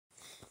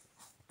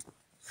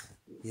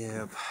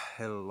Yeah,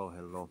 hello,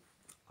 hello.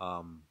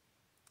 Um,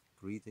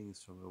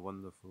 Greetings from a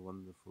wonderful,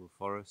 wonderful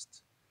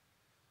forest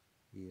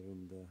here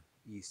in the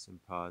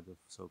eastern part of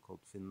so-called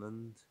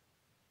Finland.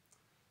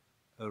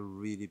 A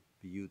really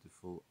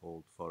beautiful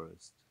old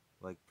forest,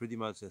 like pretty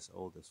much as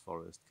old as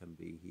forest can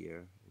be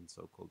here in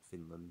so-called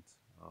Finland.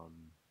 Um,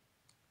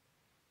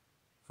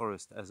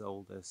 Forest as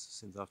old as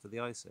since after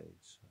the Ice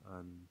Age,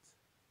 and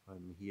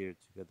I'm here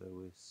together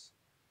with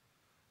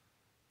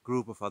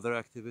group of other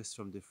activists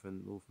from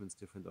different movements,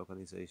 different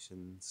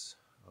organizations,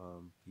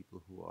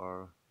 people who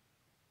are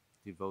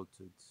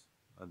devoted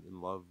and in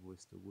love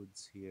with the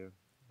woods here.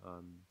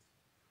 And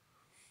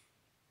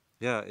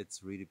yeah,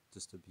 it's really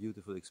just a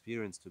beautiful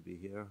experience to be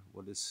here.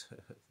 What is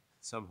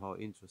somehow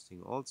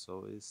interesting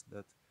also is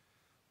that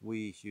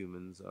we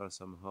humans are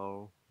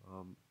somehow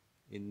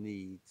in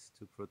need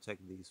to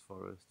protect these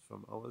forests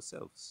from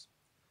ourselves.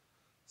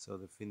 So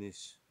the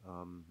Finnish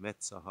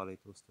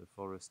Metsähallitus, the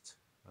Forest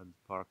and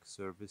Park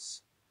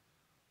Service,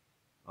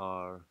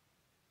 are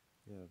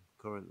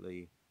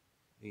currently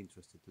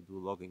interested to do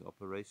logging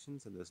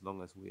operations, and as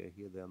long as we are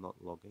here, they are not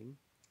logging,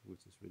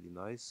 which is really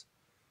nice.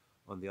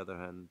 On the other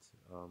hand,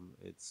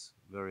 it's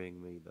worrying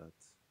me that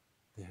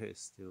there is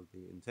still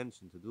the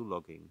intention to do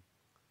logging,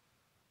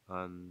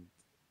 and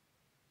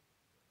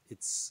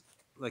it's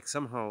like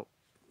somehow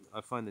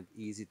I find it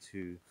easy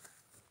to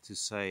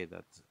say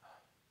that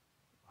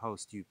how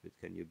stupid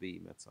can you be,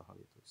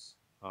 Metsähallitus?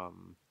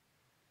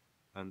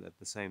 And at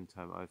the same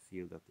time, I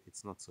feel that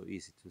it's not so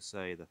easy to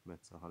say that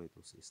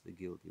Metsähallitus is the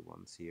guilty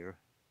ones here,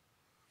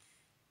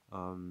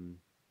 um,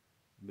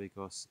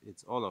 because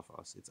it's all of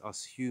us. It's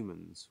us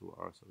humans who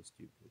are so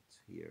stupid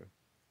here,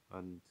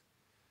 and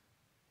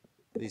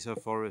these are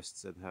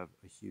forests that have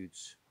a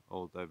huge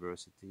old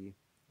diversity.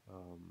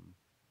 Um,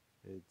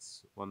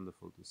 it's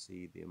wonderful to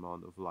see the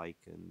amount of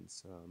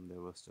lichens.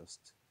 There was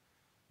just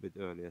a bit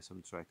earlier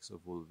some tracks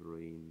of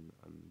wolverine,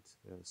 and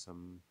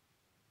some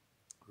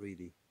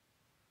really,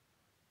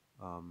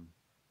 um,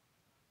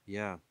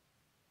 yeah.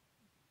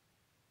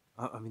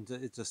 I mean,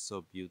 it's just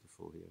so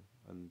beautiful here,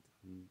 and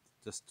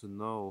just to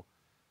know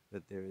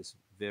that there is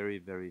very,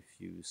 very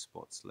few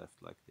spots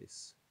left like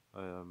this.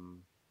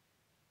 Um,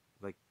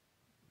 like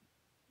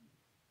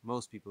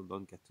most people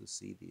don't get to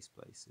see these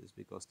places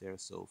because there are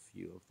so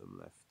few of them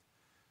left.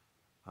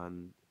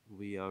 And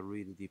we are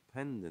really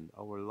dependent.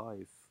 Our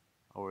life,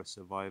 our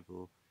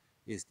survival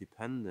is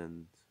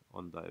dependent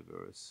on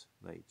diverse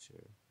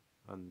nature.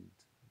 And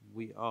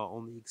we are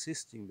only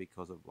existing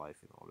because of life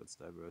in all its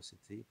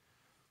diversity.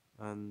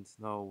 And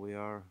now we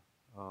are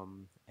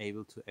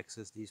able to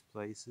access these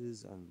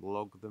places and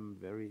log them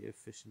very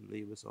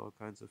efficiently with all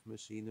kinds of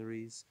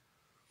machineries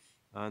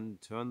and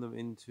turn them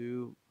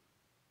into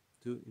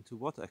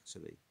what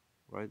actually,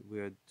 right? We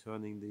are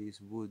turning these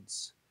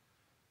woods.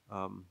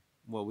 Um,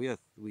 well,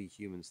 we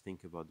humans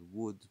think about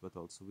wood, but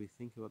also we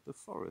think about the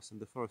forest,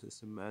 and the forest is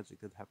the magic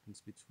that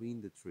happens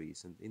between the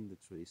trees and in the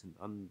trees and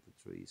under the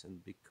trees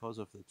and because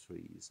of the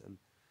trees. And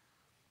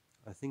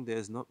I think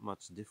there's not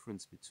much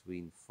difference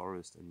between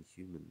forest and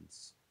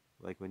humans.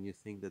 Like when you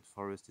think that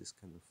forest is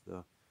kind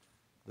of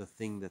the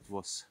thing that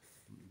was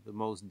the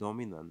most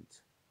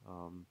dominant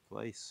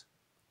place,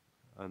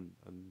 and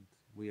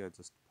we are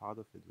just part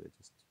of it. We're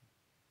just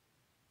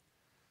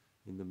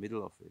in the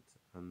middle of it,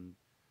 and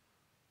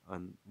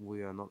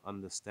we are not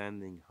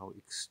understanding how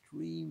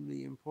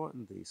extremely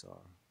important these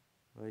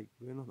are. Like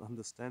we're not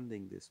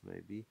understanding this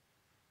maybe,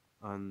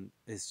 and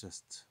it's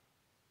just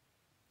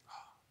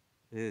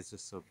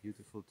so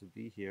beautiful to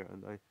be here.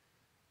 And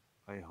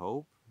I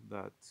hope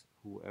that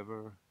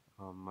whoever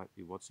might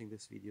be watching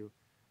this video,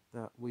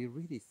 that we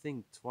really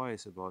think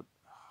twice about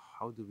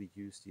how do we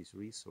use these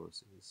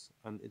resources.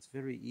 And it's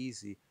very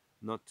easy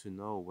not to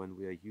know when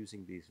we are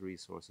using these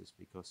resources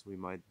because we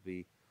might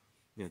be,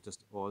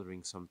 just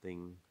ordering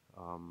something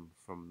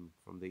from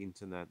the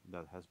internet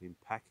that has been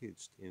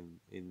packaged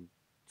in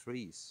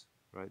trees,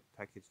 right?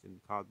 Packaged in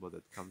cardboard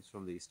that comes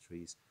from these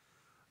trees,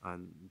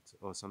 and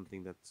or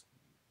something that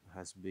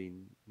has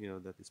been,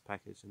 that is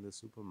packaged in the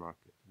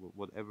supermarket.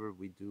 Whatever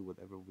we do,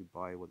 whatever we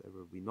buy,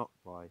 whatever we not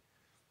buy,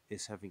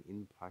 is having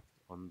impact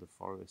on the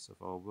forests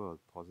of our world,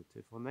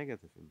 positive or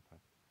negative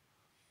impact.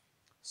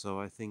 So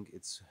I think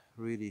it's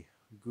really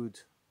good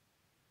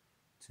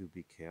to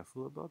be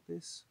careful about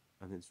this,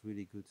 and it's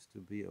really good to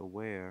be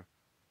aware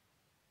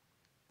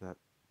that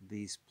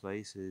these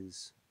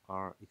places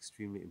are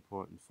extremely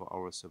important for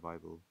our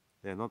survival.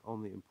 They're not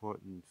only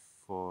important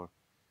for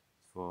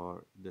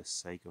the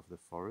sake of the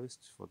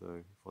forest, for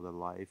the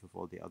life of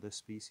all the other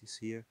species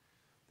here.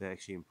 They're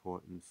actually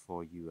important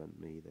for you and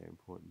me. They're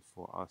important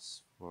for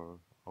us, for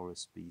our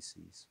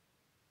species.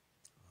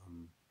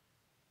 Um,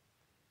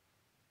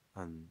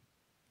 and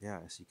yeah,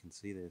 as you can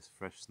see, there's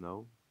fresh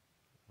snow.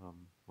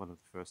 One of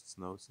the first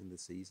snows in the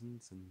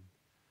seasons, and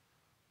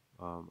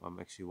I'm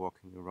actually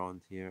walking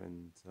around here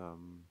and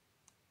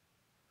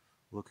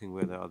looking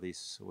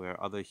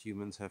where other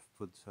humans have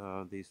put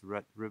these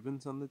red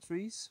ribbons on the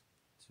trees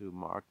to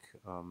mark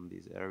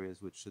these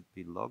areas which should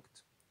be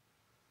logged.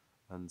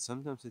 And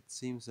sometimes it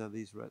seems that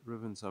these red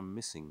ribbons are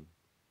missing.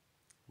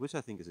 which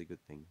I think is a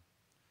good thing.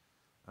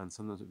 And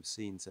sometimes we've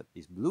seen that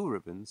these blue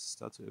ribbons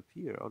start to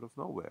appear out of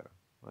nowhere.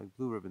 Like,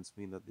 blue ribbons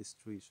mean that this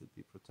tree should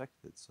be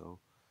protected. So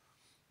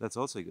that's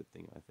also a good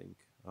thing, I think.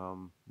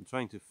 I'm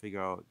trying to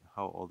figure out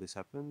how all this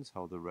happens,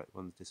 how the red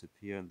ones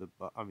disappear, and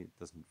I mean, it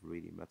doesn't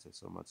really matter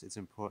so much. It's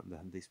important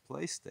that this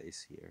place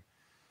stays here,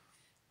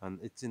 and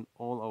it's in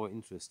all our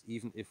interest.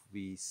 Even if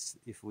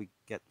we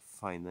get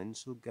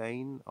financial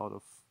gain out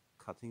of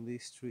cutting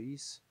these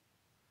trees,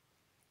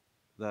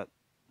 that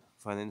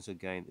financial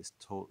gain is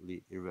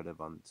totally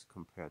irrelevant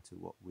compared to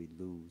what we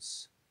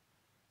lose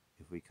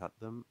if we cut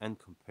them, and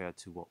compared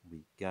to what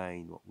we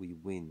gain, what we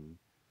win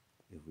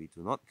if we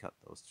do not cut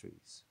those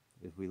trees.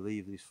 If we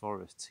leave these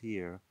forests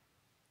here,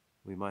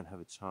 we might have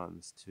a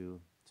chance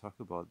to talk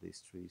about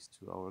these trees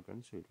to our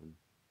grandchildren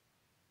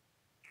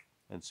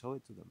and show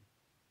it to them.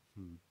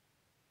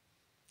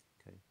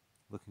 Okay,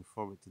 looking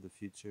forward to the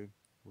future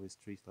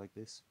with trees like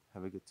this.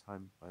 Have a good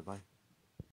time. Bye bye.